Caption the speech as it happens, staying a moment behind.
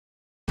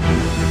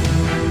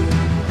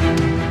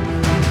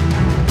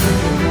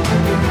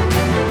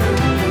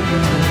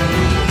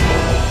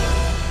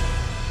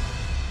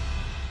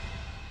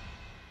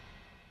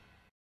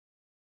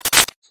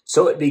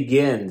So it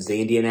begins.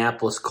 The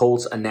Indianapolis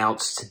Colts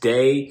announced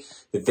today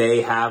that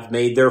they have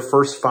made their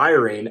first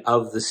firing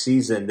of the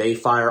season. They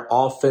fire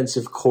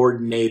offensive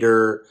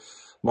coordinator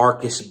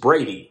Marcus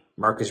Brady.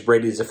 Marcus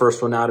Brady is the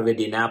first one out of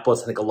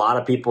Indianapolis. I think a lot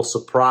of people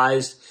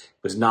surprised.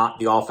 It was not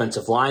the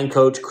offensive line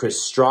coach, Chris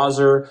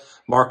Strauser.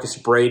 Marcus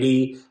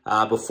Brady,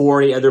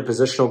 before any other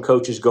positional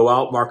coaches go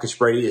out, Marcus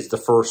Brady is the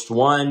first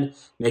one.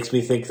 Makes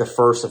me think the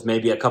first of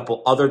maybe a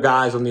couple other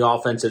guys on the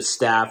offensive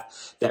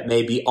staff that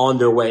may be on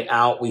their way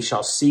out. We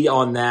shall see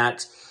on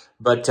that.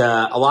 But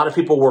a lot of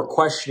people were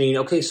questioning,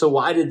 okay, so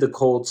why did the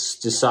Colts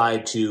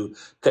decide to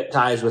cut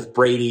ties with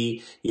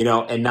Brady,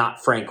 and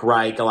not Frank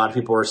Reich? A lot of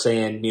people are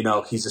saying,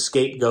 he's a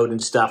scapegoat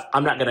and stuff.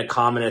 I'm not going to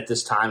comment at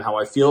this time how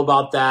I feel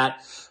about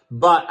that.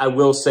 But I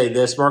will say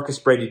this, Marcus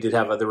Brady did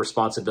have other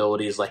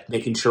responsibilities, like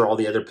making sure all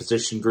the other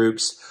position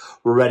groups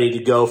were ready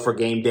to go for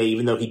game day,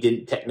 even though he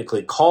didn't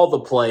technically call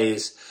the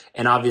plays.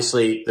 And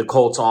obviously, the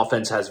Colts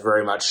offense has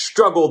very much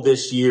struggled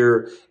this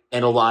year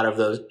in a lot of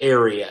those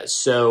areas.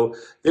 So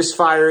this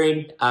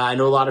firing, I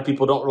know a lot of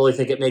people don't really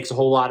think it makes a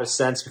whole lot of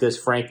sense because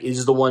Frank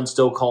is the one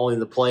still calling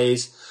the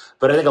plays.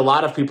 But I think a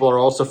lot of people are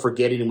also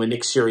forgetting when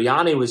Nick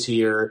Sirianni was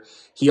here,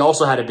 he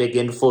also had a big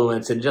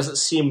influence. And it doesn't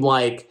seem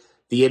like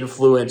the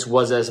influence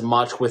was as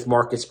much with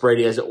Marcus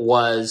Brady as it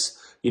was,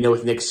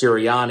 with Nick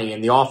Sirianni.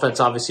 And the offense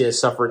obviously has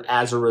suffered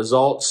as a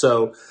result.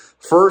 So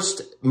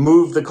first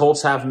move the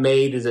Colts have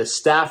made is a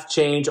staff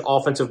change.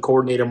 Offensive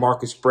coordinator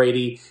Marcus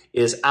Brady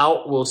is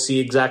out. We'll see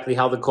exactly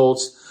how the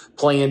Colts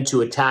plan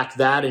to attack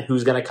that and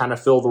who's going to kind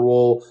of fill the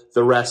role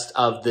the rest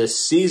of this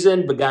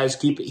season. But guys,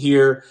 keep it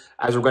here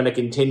as we're going to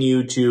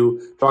continue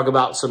to talk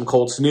about some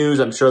Colts news.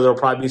 I'm sure there'll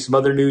probably be some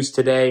other news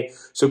today.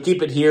 So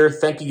keep it here.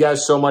 Thank you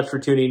guys so much for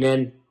tuning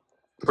in.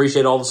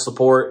 Appreciate all the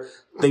support.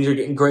 Things are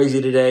getting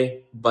crazy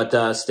today,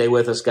 but stay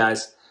with us,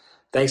 guys.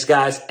 Thanks,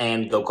 guys,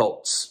 and go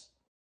Colts.